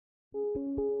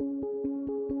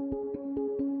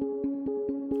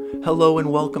Hello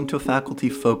and welcome to Faculty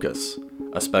Focus,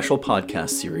 a special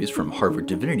podcast series from Harvard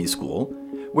Divinity School,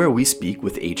 where we speak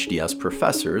with HDS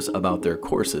professors about their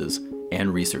courses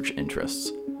and research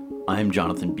interests. I'm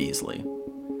Jonathan Beasley.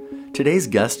 Today's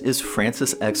guest is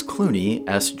Francis X. Clooney,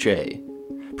 S.J.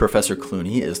 Professor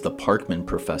Clooney is the Parkman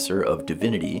Professor of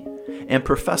Divinity and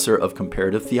Professor of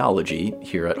Comparative Theology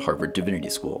here at Harvard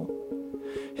Divinity School.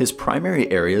 His primary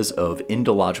areas of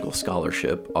Indological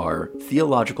scholarship are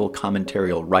theological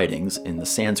commentarial writings in the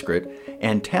Sanskrit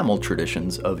and Tamil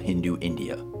traditions of Hindu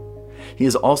India. He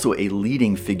is also a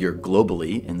leading figure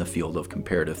globally in the field of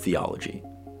comparative theology.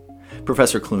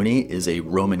 Professor Clooney is a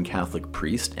Roman Catholic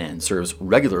priest and serves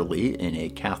regularly in a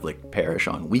Catholic parish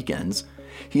on weekends.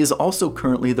 He is also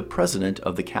currently the president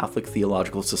of the Catholic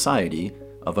Theological Society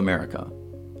of America.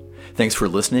 Thanks for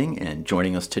listening and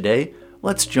joining us today.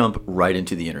 Let's jump right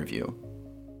into the interview.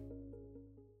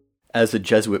 As a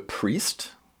Jesuit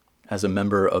priest, as a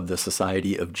member of the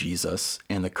Society of Jesus,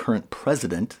 and the current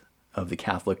president of the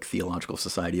Catholic Theological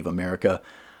Society of America,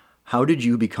 how did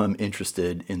you become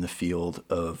interested in the field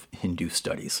of Hindu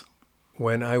studies?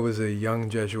 When I was a young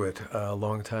Jesuit a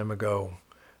long time ago,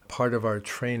 part of our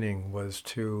training was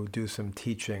to do some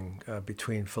teaching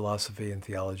between philosophy and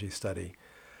theology study.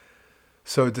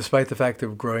 So despite the fact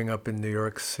of growing up in New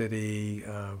York City,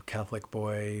 Catholic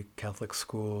boy, Catholic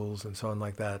schools, and so on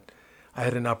like that, I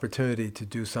had an opportunity to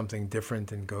do something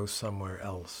different and go somewhere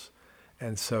else.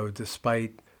 And so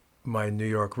despite my New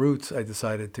York roots, I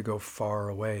decided to go far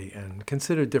away and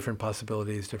consider different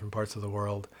possibilities, different parts of the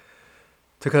world.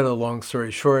 To cut a long story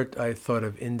short, I thought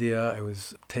of India. I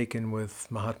was taken with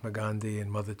Mahatma Gandhi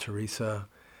and Mother Teresa.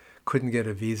 Couldn't get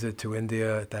a visa to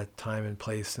India at that time and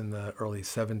place in the early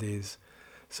 70s.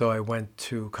 So I went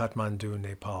to Kathmandu,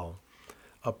 Nepal.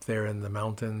 Up there in the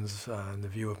mountains, in the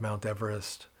view of Mount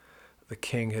Everest, the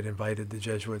king had invited the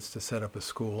Jesuits to set up a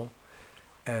school.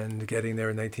 And getting there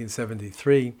in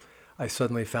 1973, I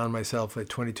suddenly found myself at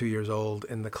 22 years old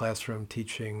in the classroom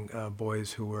teaching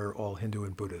boys who were all Hindu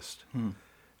and Buddhist.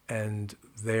 And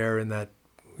there in that,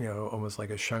 almost like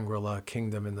a Shangri-La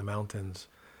kingdom in the mountains,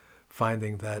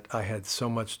 finding that I had so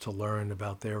much to learn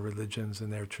about their religions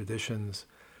and their traditions,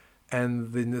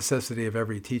 and the necessity of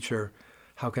every teacher,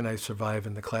 how can I survive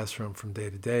in the classroom from day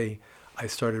to day? I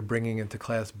started bringing into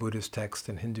class Buddhist texts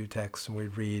and Hindu texts, and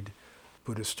we'd read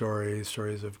Buddhist stories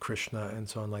of Krishna, and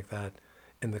so on like that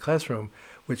in the classroom,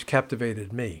 which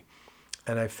captivated me.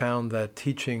 And I found that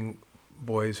teaching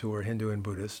boys who were Hindu and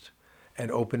Buddhist and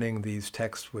opening these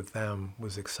texts with them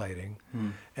was exciting.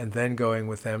 And then going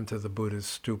with them to the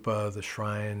Buddhist stupa, the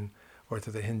shrine, or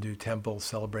to the Hindu temple,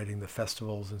 celebrating the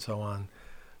festivals and so on,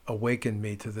 awakened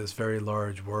me to this very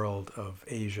large world of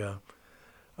Asia,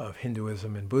 of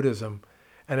Hinduism and Buddhism.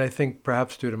 And I think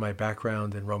perhaps due to my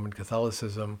background in Roman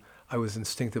Catholicism, I was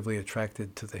instinctively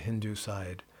attracted to the Hindu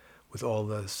side with all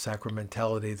the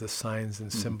sacramentality, the signs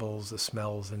and symbols, the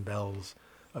smells and bells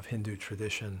of Hindu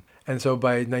tradition. And so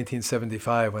by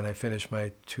 1975, when I finished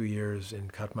my 2 years in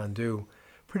Kathmandu,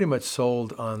 pretty much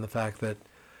sold on the fact that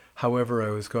however I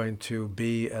was going to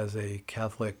be as a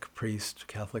Catholic priest,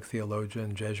 Catholic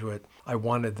theologian, Jesuit, I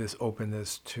wanted this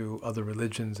openness to other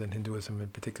religions and Hinduism in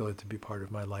particular to be part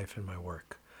of my life and my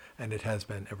work. And it has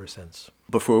been ever since.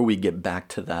 Before we get back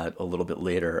to that a little bit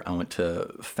later, I want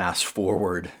to fast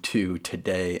forward to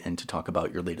today and to talk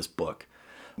about your latest book,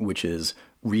 which is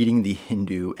Reading the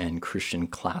Hindu and Christian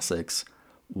Classics,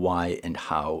 Why and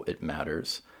How It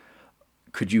Matters.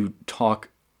 Could you talk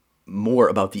more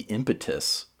about the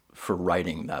impetus for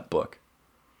writing that book?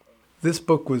 This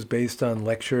book was based on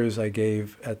lectures I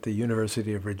gave at the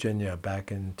University of Virginia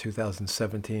back in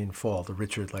 2017 fall, the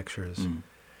Richard Lectures.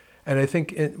 And I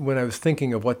think when I was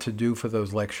thinking of what to do for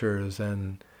those lectures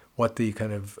and what the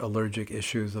kind of allergic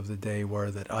issues of the day were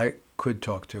that I could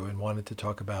talk to and wanted to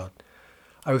talk about,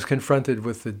 I was confronted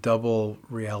with the double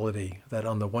reality that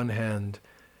on the one hand,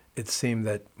 it seemed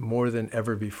that more than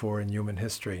ever before in human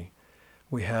history,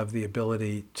 we have the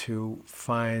ability to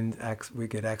we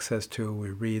get access to, we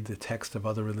read the text of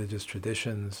other religious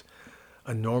traditions.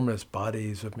 Enormous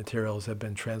bodies of materials have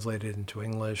been translated into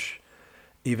English.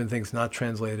 Even things not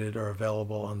translated are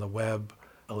available on the web,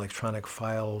 electronic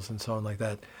files and so on like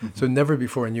that. So never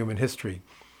before in human history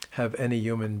have any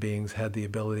human beings had the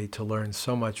ability to learn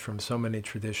so much from so many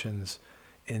traditions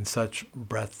in such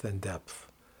breadth and depth,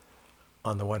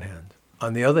 on the one hand.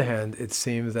 On the other hand, it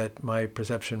seems that my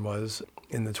perception was,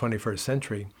 in the 21st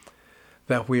century,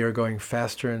 that we are going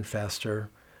faster and faster,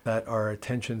 that our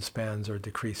attention spans are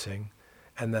decreasing,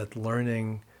 and that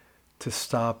learning to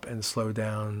stop and slow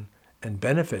down and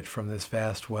benefit from this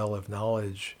vast well of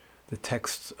knowledge, the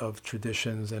texts of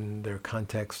traditions and their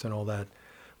context and all that,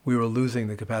 we were losing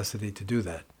the capacity to do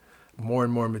that. More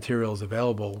and more materials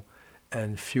available,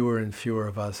 and fewer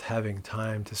of us having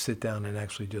time to sit down and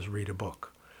actually just read a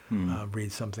book,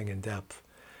 read something in depth.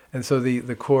 And so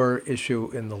the core issue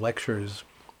in the lectures,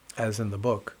 as in the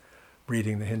book,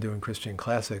 reading the Hindu and Christian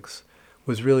classics,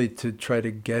 was really to try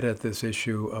to get at this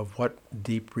issue of what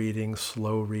deep reading,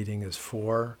 slow reading is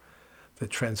for, the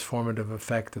transformative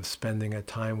effect of spending a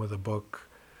time with a book.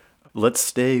 Let's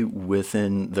stay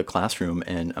within the classroom,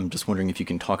 and I'm just wondering if you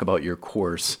can talk about your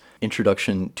course,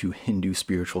 Introduction to Hindu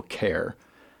Spiritual Care.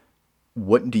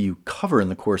 What do you cover in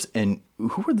the course, and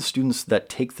who are the students that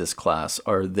take this class?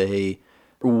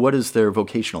 What is their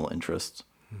vocational interests?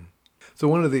 So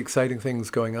one of the exciting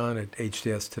things going on at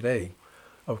HDS today,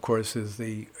 of course, is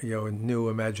the new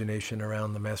imagination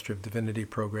around the Master of Divinity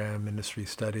program, ministry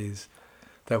studies,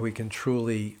 that we can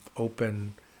truly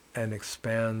open and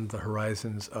expand the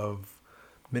horizons of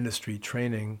ministry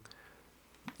training.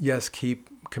 Yes, keep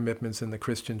commitments in the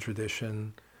Christian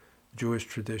tradition, Jewish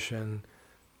tradition,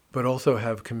 but also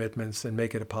have commitments and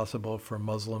make it possible for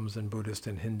Muslims and Buddhists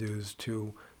and Hindus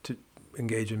to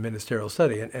engage in ministerial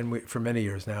study. And for many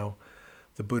years now,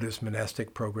 the Buddhist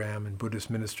monastic program and Buddhist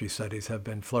ministry studies have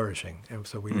been flourishing. And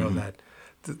so we know that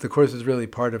the course is really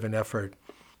part of an effort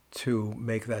to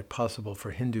make that possible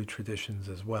for Hindu traditions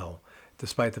as well,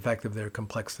 despite the fact of their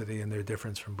complexity and their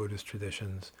difference from Buddhist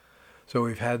traditions. So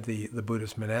we've had the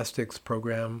Buddhist monastics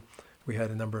program. We had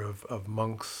a number of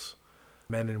monks,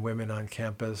 men and women on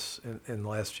campus in the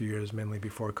last few years, mainly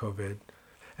before COVID.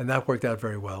 And that worked out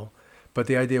very well. But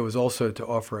the idea was also to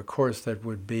offer a course that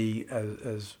would be,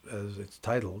 as it's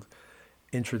titled,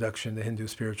 Introduction to Hindu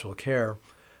Spiritual Care,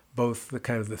 both the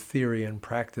kind of the theory and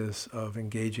practice of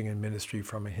engaging in ministry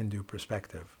from a Hindu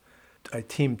perspective. I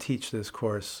team teach this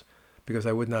course because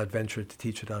I would not venture to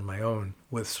teach it on my own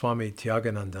with Swami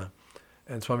Tyagananda.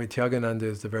 And Swami Tyagananda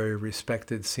is the very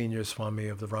respected senior Swami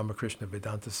of the Ramakrishna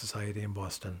Vedanta Society in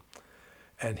Boston.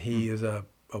 And he is a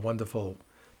wonderful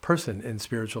person in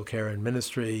spiritual care and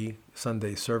ministry,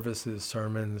 Sunday services,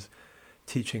 sermons,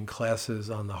 teaching classes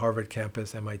on the Harvard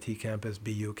campus, MIT campus,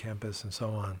 BU campus, and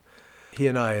so on. He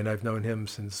and I've known him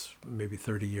since maybe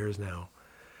 30 years now,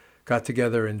 got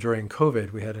together, and during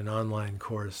COVID, we had an online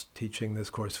course teaching this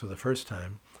course for the first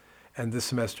time. And this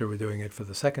semester, we're doing it for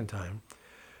the second time,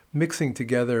 mixing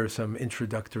together some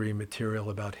introductory material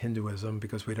about Hinduism,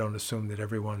 because we don't assume that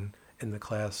everyone in the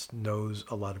class knows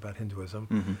a lot about Hinduism.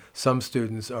 Mm-hmm. Some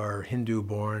students are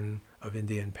Hindu-born, of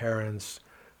Indian parents,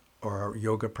 or are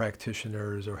yoga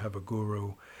practitioners, or have a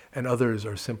guru, and others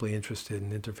are simply interested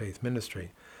in interfaith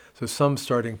ministry. So some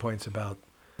starting points about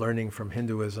learning from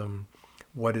Hinduism,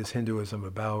 what is Hinduism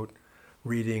about,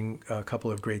 reading a couple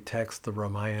of great texts, the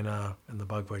Ramayana and the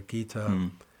Bhagavad Gita,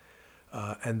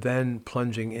 and then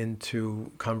plunging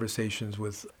into conversations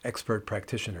with expert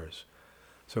practitioners.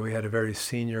 So we had a very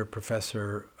senior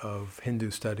professor of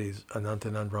Hindu studies,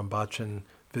 Anantanand Rambachan,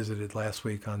 visited last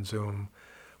week on Zoom.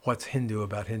 What's Hindu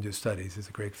about Hindu studies? He's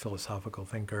a great philosophical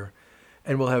thinker.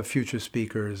 And we'll have future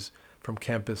speakers from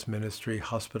campus ministry,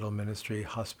 hospital ministry,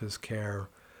 hospice care,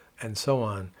 and so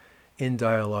on, in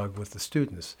dialogue with the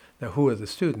students. Now, who are the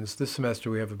students? This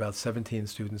semester we have about 17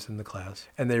 students in the class,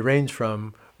 and they range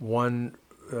from one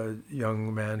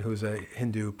young man who's a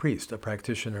Hindu priest, a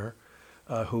practitioner,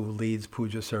 who leads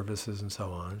puja services and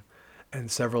so on, and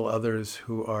several others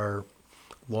who are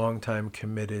long-time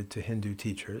committed to Hindu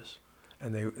teachers,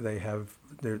 and they have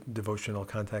their devotional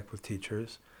contact with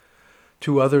teachers.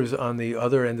 Two others on the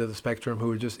other end of the spectrum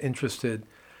who are just interested,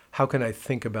 how can I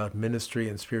think about ministry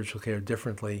and spiritual care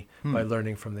differently by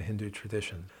learning from the Hindu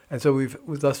tradition? And so we've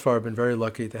thus far been very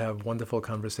lucky to have wonderful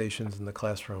conversations in the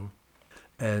classroom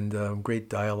and great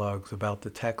dialogues about the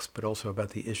text, but also about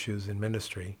the issues in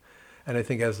ministry. And I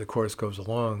think as the course goes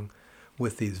along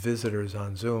with these visitors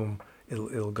on Zoom,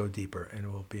 it'll go deeper and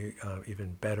it will be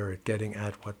even better at getting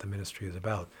at what the ministry is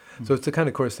about. So it's the kind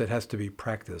of course that has to be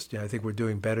practiced. I think we're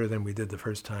doing better than we did the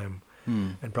first time.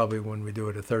 And probably when we do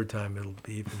it a third time, it'll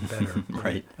be even better.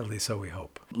 Right. At least so we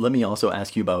hope. Let me also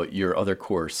ask you about your other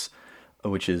course,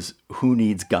 which is Who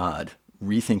Needs God?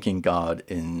 Rethinking God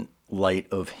in Light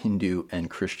of Hindu and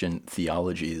Christian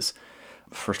Theologies.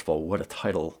 First of all, what a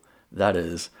title that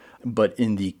is. But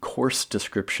in the course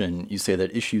description, you say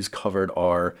that issues covered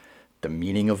are the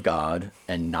meaning of God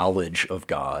and knowledge of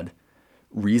God,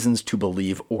 reasons to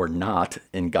believe or not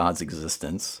in God's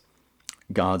existence,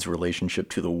 God's relationship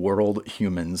to the world,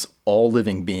 humans, all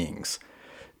living beings.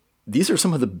 These are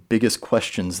some of the biggest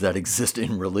questions that exist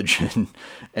in religion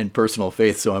and personal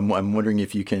faith. So I'm wondering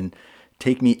if you can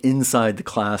take me inside the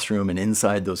classroom and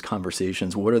inside those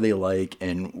conversations. What are they like,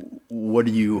 and what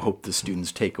do you hope the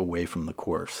students take away from the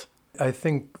course? I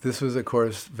think this was a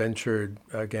course ventured,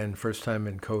 again, first time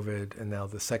in COVID and now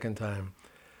the second time.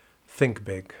 Think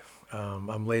big.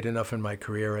 I'm late enough in my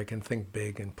career, I can think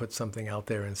big and put something out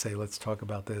there and say, let's talk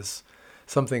about this.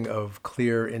 Something of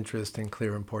clear interest and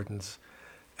clear importance,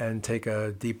 and take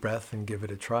a deep breath and give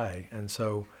it a try. And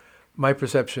so my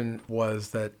perception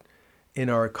was that in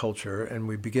our culture, and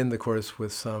we begin the course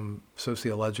with some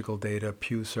sociological data,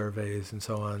 Pew surveys and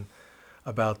so on,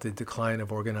 about the decline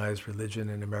of organized religion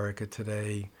in America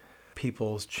today,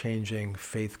 people's changing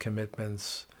faith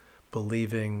commitments,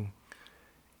 believing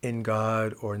in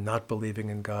God or not believing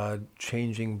in God,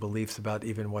 changing beliefs about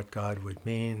even what God would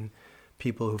mean,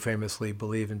 people who famously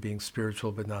believe in being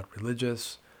spiritual but not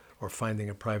religious, or finding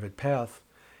a private path.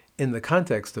 In the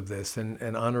context of this,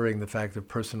 and honoring the fact of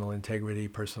personal integrity,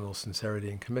 personal sincerity,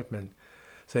 and commitment,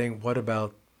 saying, what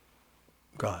about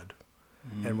God?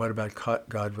 Mm-hmm. And what about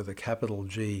God with a capital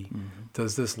G? Mm-hmm.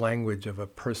 Does this language of a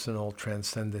personal,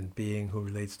 transcendent being who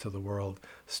relates to the world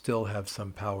still have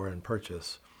some power and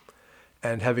purchase?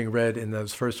 And having read in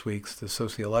those first weeks the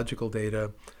sociological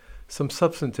data, some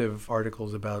substantive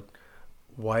articles about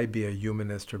why be a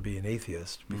humanist or be an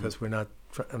atheist, because I'm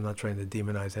not trying to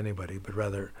demonize anybody, but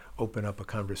rather open up a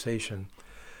conversation,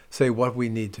 say what we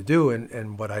need to do,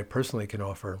 and what I personally can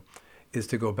offer is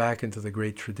to go back into the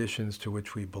great traditions to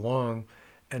which we belong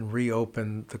and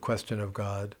reopen the question of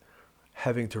God,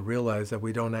 having to realize that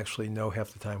we don't actually know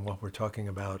half the time what we're talking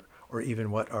about or even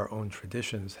what our own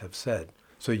traditions have said.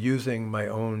 So using my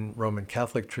own Roman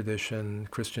Catholic tradition,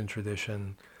 Christian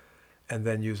tradition, and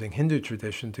then using Hindu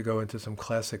tradition to go into some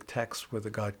classic texts where the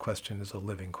God question is a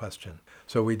living question.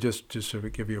 So we just to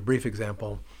give you a brief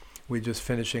example, we're just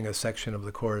finishing a section of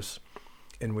the course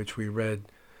in which we read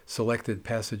selected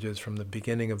passages from the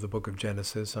beginning of the book of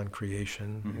Genesis on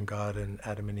creation and God and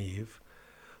Adam and Eve,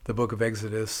 the book of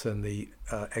Exodus and the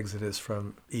Exodus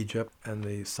from Egypt and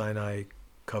the Sinai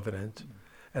covenant,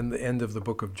 and the end of the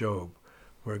book of Job,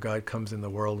 where God comes in the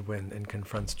whirlwind and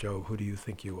confronts Job, who do you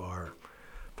think you are?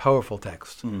 Powerful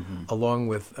text, along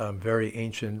with very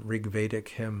ancient Rig Vedic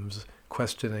hymns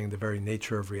questioning the very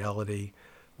nature of reality,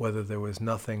 whether there was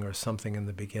nothing or something in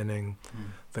the beginning,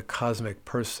 the cosmic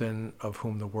person of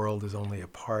whom the world is only a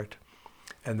part.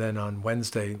 And then on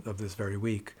Wednesday of this very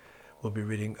week, we'll be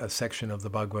reading a section of the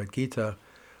Bhagavad Gita,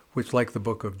 which, like the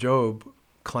book of Job,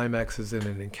 climaxes in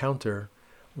an encounter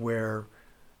where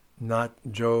not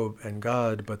Job and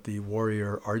God, but the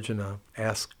warrior Arjuna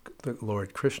asks the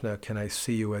Lord Krishna, can I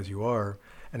see you as you are?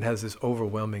 And has this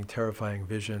overwhelming, terrifying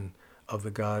vision of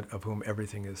the God of whom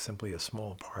everything is simply a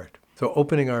small part. So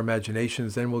opening our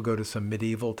imaginations, then we'll go to some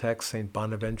medieval texts, St.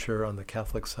 Bonaventure on the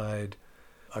Catholic side,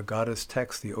 a goddess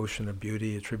text, the Ocean of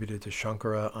Beauty, attributed to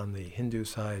Shankara on the Hindu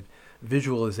side,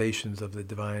 visualizations of the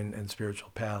divine and spiritual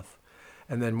path.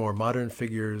 And then more modern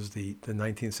figures, the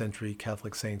 19th century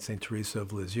Catholic saint, St. Teresa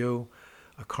of Lisieux,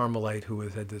 a Carmelite who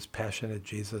had this passionate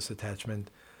Jesus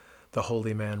attachment, the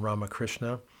holy man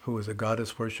Ramakrishna, who was a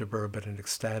goddess worshiper but an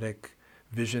ecstatic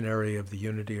visionary of the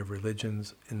unity of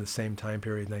religions in the same time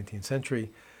period, 19th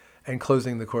century, and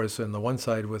closing the course on the one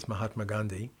side with Mahatma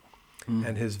Gandhi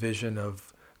and his vision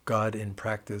of God in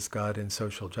practice, God in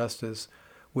social justice,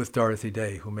 with Dorothy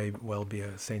Day, who may well be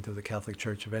a saint of the Catholic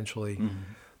Church eventually,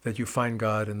 that you find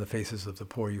God in the faces of the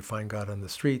poor, you find God on the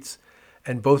streets.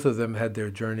 And both of them had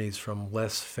their journeys from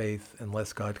less faith and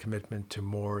less God commitment to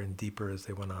more and deeper as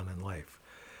they went on in life.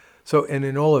 So, and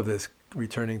in all of this,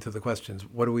 returning to the questions,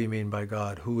 what do we mean by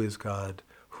God? Who is God?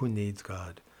 Who needs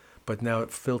God? But now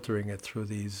filtering it through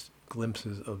these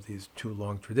glimpses of these two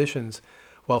long traditions.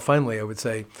 While finally, I would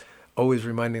say, always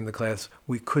reminding the class,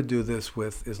 we could do this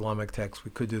with Islamic texts, we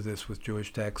could do this with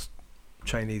Jewish texts,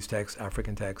 Chinese text,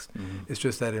 African text. It's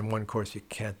just that in one course you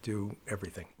can't do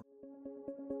everything.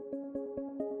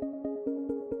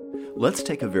 Let's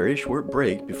take a very short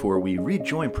break before we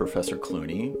rejoin Professor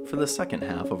Clooney for the second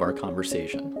half of our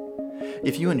conversation.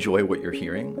 If you enjoy what you're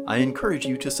hearing, I encourage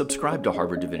you to subscribe to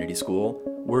Harvard Divinity School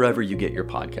wherever you get your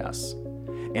podcasts.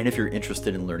 And if you're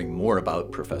interested in learning more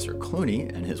about Professor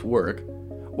Clooney and his work,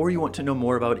 or you want to know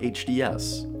more about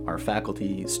HDS, our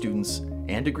faculty, students,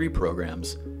 and degree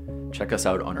programs, check us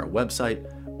out on our website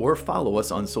or follow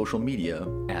us on social media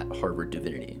at Harvard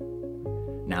Divinity.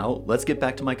 Now, let's get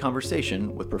back to my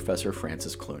conversation with Professor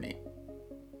Francis Clooney.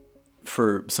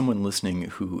 For someone listening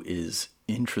who is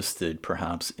interested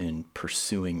perhaps in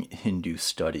pursuing Hindu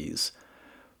studies,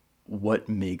 what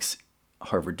makes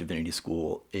Harvard Divinity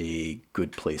School a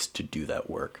good place to do that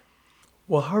work?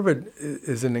 Well, Harvard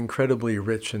is an incredibly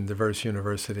rich and diverse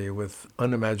university with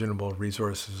unimaginable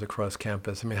resources across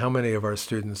campus. I mean, how many of our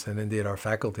students and indeed our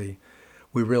faculty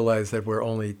we realize that we're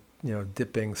only,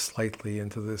 dipping slightly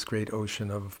into this great ocean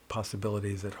of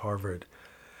possibilities at Harvard.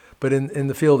 But in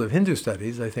the field of Hindu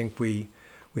studies, I think we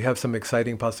have some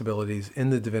exciting possibilities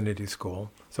in the Divinity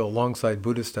School. So alongside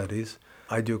Buddhist studies,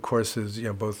 I do courses,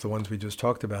 both the ones we just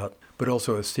talked about, but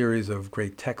also a series of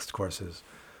great text courses,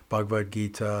 Bhagavad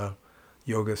Gita,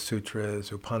 Yoga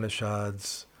Sutras,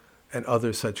 Upanishads, and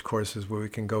other such courses where we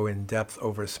can go in depth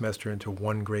over a semester into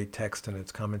one great text and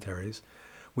its commentaries.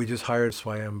 We just hired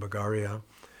Swayam Bagaria,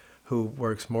 who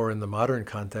works more in the modern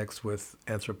context with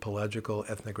anthropological,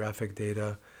 ethnographic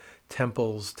data,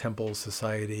 temples, temple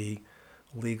society,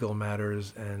 legal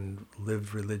matters, and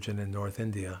lived religion in North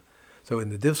India. So in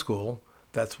the Div School,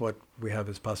 that's what we have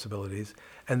as possibilities.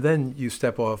 And then you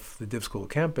step off the Div School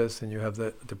campus and you have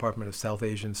the Department of South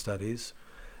Asian Studies.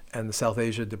 And the South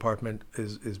Asia department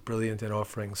is brilliant in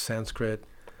offering Sanskrit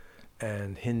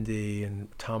and Hindi and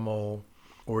Tamil,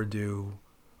 Urdu,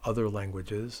 other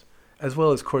languages, as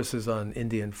well as courses on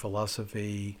Indian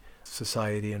philosophy,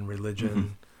 society, and religion.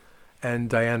 Mm-hmm. And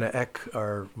Diana Eck,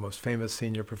 our most famous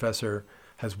senior professor,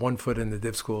 has one foot in the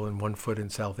Div School and one foot in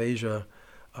South Asia.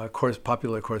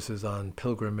 Popular courses on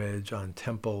pilgrimage, on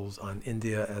temples, on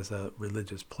India as a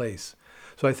religious place.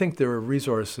 So I think there are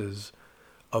resources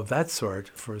of that sort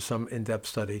for some in-depth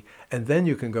study. And then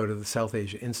you can go to the South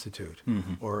Asia Institute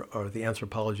or the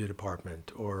anthropology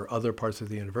department or other parts of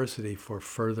the university for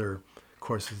further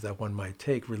courses that one might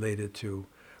take related to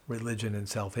religion in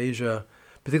South Asia,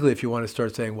 particularly if you want to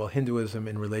start saying, well, Hinduism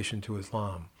in relation to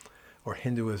Islam, or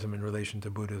Hinduism in relation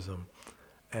to Buddhism,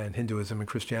 and Hinduism and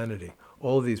Christianity.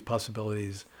 All of these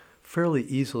possibilities, fairly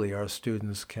easily our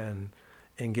students can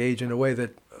engage in a way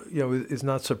that is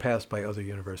not surpassed by other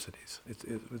universities.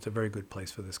 It's a very good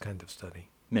place for this kind of study.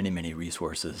 Many, many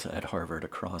resources at Harvard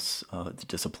across the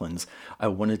disciplines. I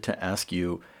wanted to ask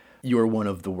you, you're one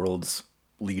of the world's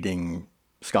leading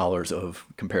scholars of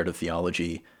comparative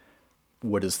theology.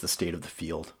 What is the state of the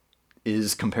field?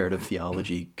 Is comparative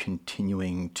theology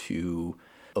continuing to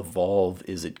evolve?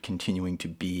 Is it continuing to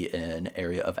be an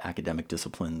area of academic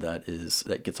discipline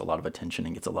that gets a lot of attention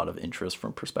and gets a lot of interest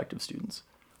from prospective students?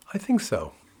 I think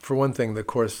so. For one thing, the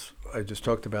course I just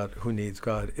talked about, Who Needs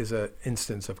God, is an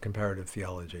instance of comparative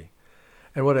theology.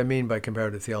 And what I mean by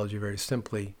comparative theology very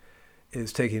simply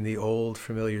is taking the old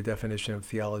familiar definition of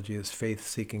theology as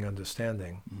faith-seeking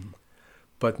understanding,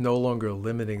 but no longer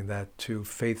limiting that to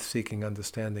faith-seeking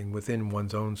understanding within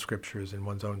one's own scriptures and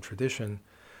one's own tradition,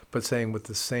 but saying with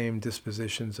the same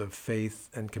dispositions of faith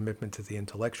and commitment to the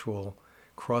intellectual,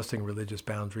 crossing religious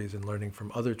boundaries and learning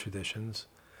from other traditions,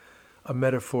 a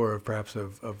metaphor of perhaps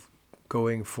of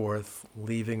going forth,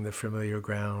 leaving the familiar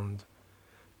ground,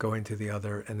 going to the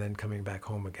other, and then coming back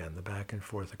home again, the back and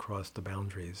forth across the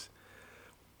boundaries,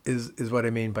 is what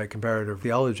I mean by comparative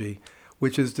theology,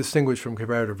 which is distinguished from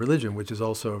comparative religion, which is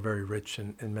also very rich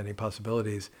in many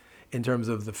possibilities in terms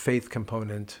of the faith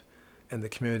component and the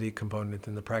community component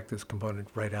and the practice component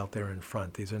right out there in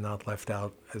front. These are not left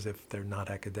out as if they're not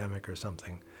academic or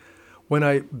something. When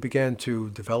I began to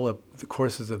develop the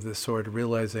courses of this sort,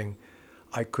 realizing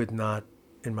I could not,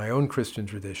 in my own Christian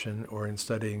tradition or in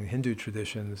studying Hindu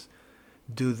traditions,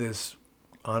 do this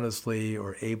honestly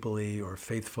or ably or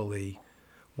faithfully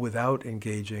without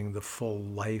engaging the full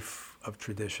life of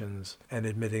traditions and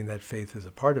admitting that faith is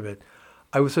a part of it,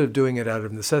 I was sort of doing it out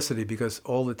of necessity because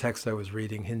all the texts I was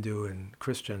reading, Hindu and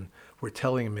Christian, were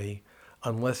telling me,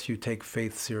 unless you take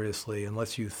faith seriously,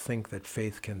 unless you think that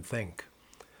faith can think,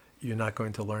 you're not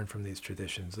going to learn from these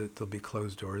traditions. There'll be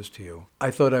closed doors to you.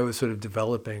 I thought I was sort of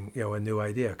developing, a new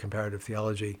idea, comparative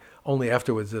theology. Only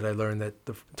afterwards did I learn that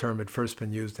the term had first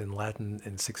been used in Latin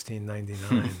in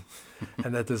 1699,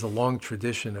 and that there's a long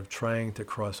tradition of trying to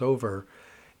cross over.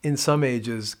 In some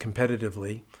ages,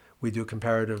 competitively, we do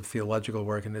comparative theological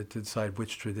work and to decide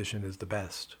which tradition is the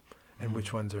best and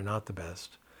which ones are not the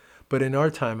best. But in our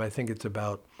time, I think it's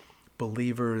about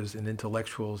believers and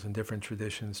intellectuals in different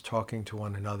traditions talking to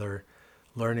one another,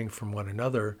 learning from one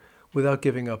another, without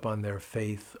giving up on their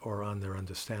faith or on their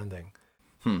understanding.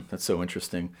 That's so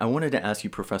interesting. I wanted to ask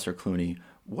you, Professor Clooney,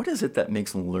 what is it that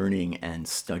makes learning and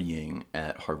studying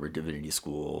at Harvard Divinity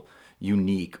School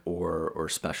unique or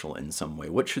special in some way?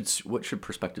 What should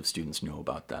prospective students know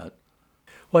about that?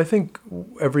 Well, I think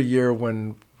every year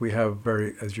when we have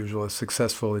as usual, a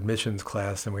successful admissions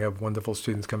class and we have wonderful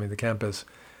students coming to campus,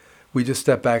 we just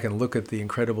step back and look at the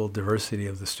incredible diversity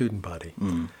of the student body.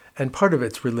 And part of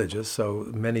it's religious, so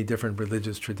many different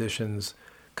religious traditions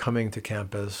coming to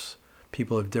campus,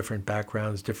 people of different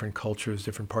backgrounds, different cultures,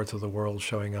 different parts of the world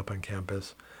showing up on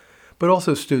campus. But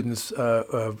also students,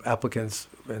 applicants,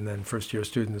 and then first-year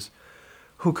students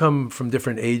who come from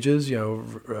different ages,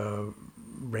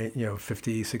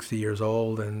 50, 60 years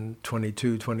old and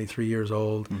 22, 23 years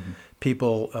old,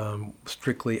 people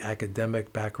strictly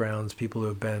academic backgrounds, people who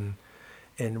have been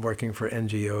in working for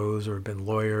NGOs or have been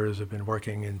lawyers, have been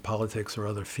working in politics or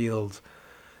other fields,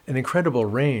 an incredible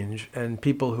range, and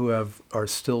people who are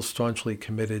still staunchly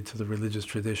committed to the religious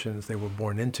traditions they were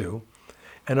born into,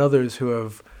 and others who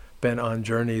have been on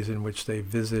journeys in which they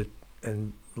visit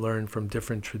and learn from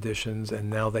different traditions, and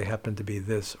now they happen to be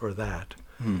this or that.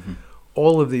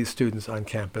 All of these students on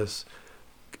campus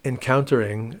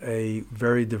encountering a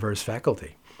very diverse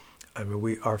faculty. I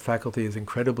mean, our faculty is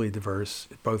incredibly diverse,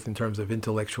 both in terms of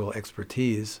intellectual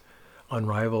expertise,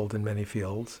 unrivaled in many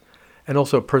fields, and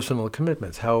also personal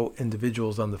commitments. How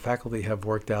individuals on the faculty have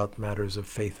worked out matters of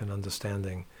faith and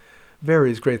understanding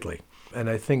varies greatly. And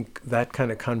I think that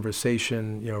kind of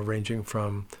conversation, ranging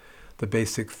from the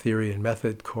basic theory and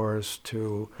method course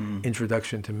to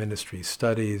introduction to ministry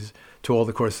studies, to all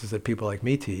the courses that people like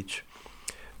me teach,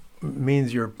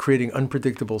 means you're creating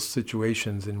unpredictable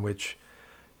situations in which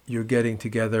you're getting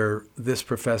together this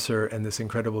professor and this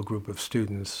incredible group of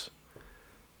students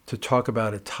to talk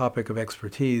about a topic of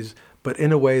expertise, but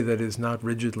in a way that is not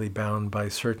rigidly bound by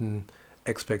certain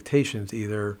expectations,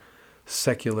 either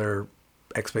secular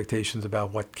expectations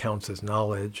about what counts as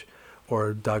knowledge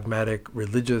or dogmatic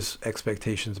religious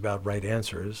expectations about right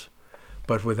answers,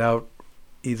 but without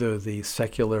either the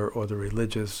secular or the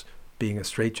religious being a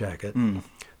straitjacket,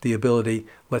 the ability,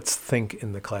 let's think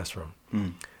in the classroom.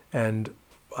 And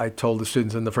I told the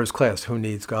students in the first class, who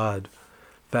needs God,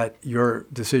 that your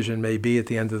decision may be at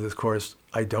the end of this course,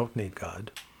 I don't need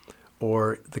God,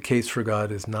 or the case for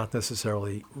God is not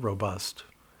necessarily robust.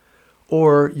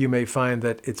 Or you may find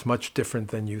that it's much different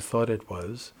than you thought it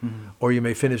was. Or you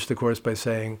may finish the course by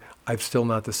saying, I've still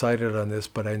not decided on this,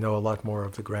 but I know a lot more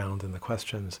of the ground and the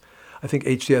questions. I think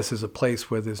HDS is a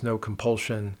place where there's no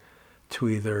compulsion to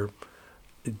either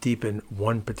deepen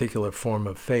one particular form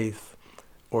of faith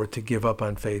or to give up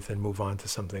on faith and move on to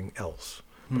something else.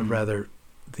 But rather,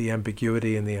 the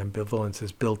ambiguity and the ambivalence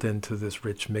is built into this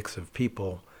rich mix of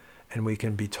people, and we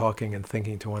can be talking and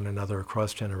thinking to one another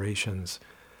across generations,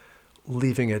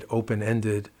 leaving it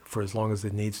open-ended for as long as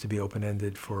it needs to be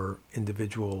open-ended for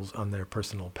individuals on their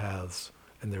personal paths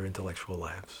and their intellectual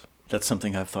lives. That's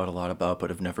something I've thought a lot about, but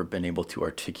have never been able to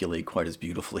articulate quite as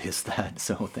beautifully as that.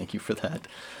 So thank you for that.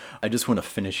 I just want to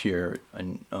finish here,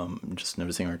 and just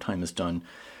noticing our time is done.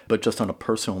 But just on a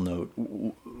personal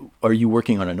note, are you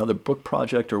working on another book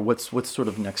project, or what's sort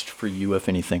of next for you, if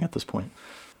anything, at this point?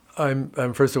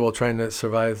 I'm first of all trying to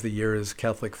survive the year as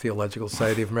Catholic Theological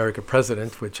Society of America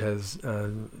president, which has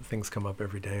things come up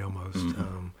every day almost.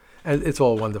 And it's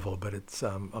all wonderful, but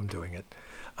I'm doing it.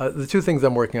 The two things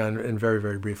I'm working on, and very,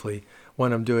 very briefly,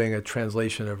 one, I'm doing a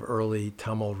translation of early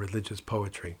Tamil religious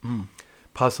poetry,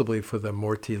 possibly for the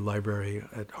Morty Library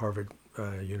at Harvard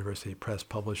University Press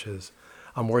publishes.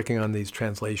 I'm working on these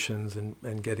translations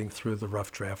and getting through the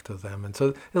rough draft of them. And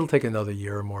so it'll take another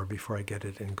year or more before I get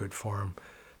it in good form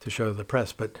to show the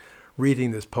press. But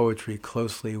reading this poetry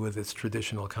closely with its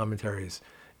traditional commentaries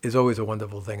is always a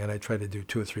wonderful thing. And I try to do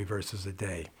 2 or 3 verses a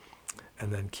day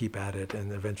and then keep at it.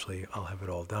 And eventually I'll have it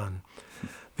all done.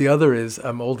 The other is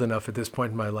I'm old enough at this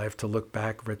point in my life to look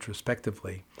back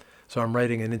retrospectively. So I'm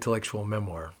writing an intellectual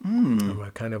memoir,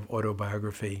 a kind of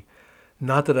autobiography.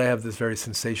 Not that I have this very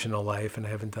sensational life and I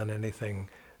haven't done anything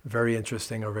very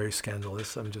interesting or very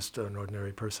scandalous. I'm just an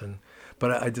ordinary person.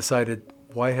 But I decided,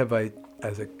 why have I,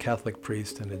 as a Catholic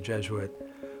priest and a Jesuit,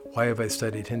 why have I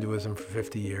studied Hinduism for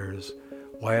 50 years?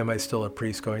 Why am I still a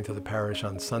priest going to the parish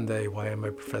on Sunday? Why am I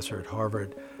a professor at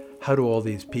Harvard? How do all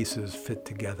these pieces fit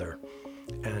together?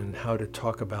 And how to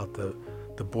talk about the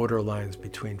borderlines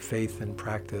between faith and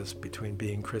practice, between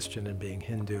being Christian and being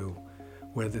Hindu,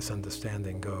 where this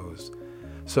understanding goes.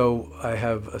 So I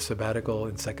have a sabbatical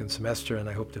in second semester, and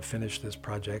I hope to finish this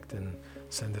project and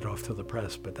send it off to the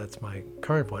press. But that's my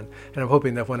current one. And I'm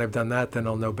hoping that when I've done that, then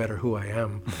I'll know better who I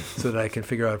am so that I can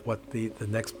figure out what the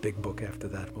next big book after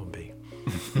that will be.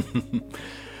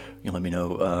 You let me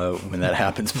know when that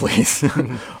happens, please.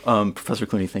 Professor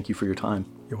Clooney, thank you for your time.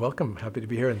 You're welcome. Happy to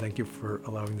be here, and thank you for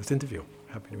allowing this interview.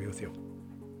 Happy to be with you.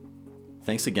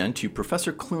 Thanks again to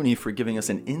Professor Clooney for giving us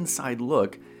an inside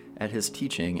look at his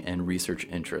teaching and research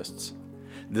interests.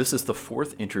 This is the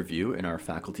 4th interview in our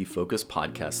Faculty Focus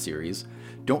podcast series.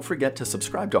 Don't forget to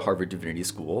subscribe to Harvard Divinity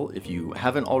School if you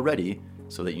haven't already,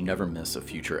 so that you never miss a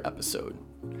future episode.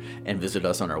 And visit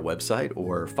us on our website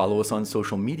or follow us on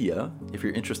social media if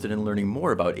you're interested in learning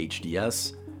more about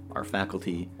HDS, our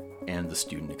faculty, and the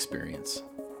student experience.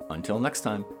 Until next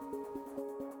time.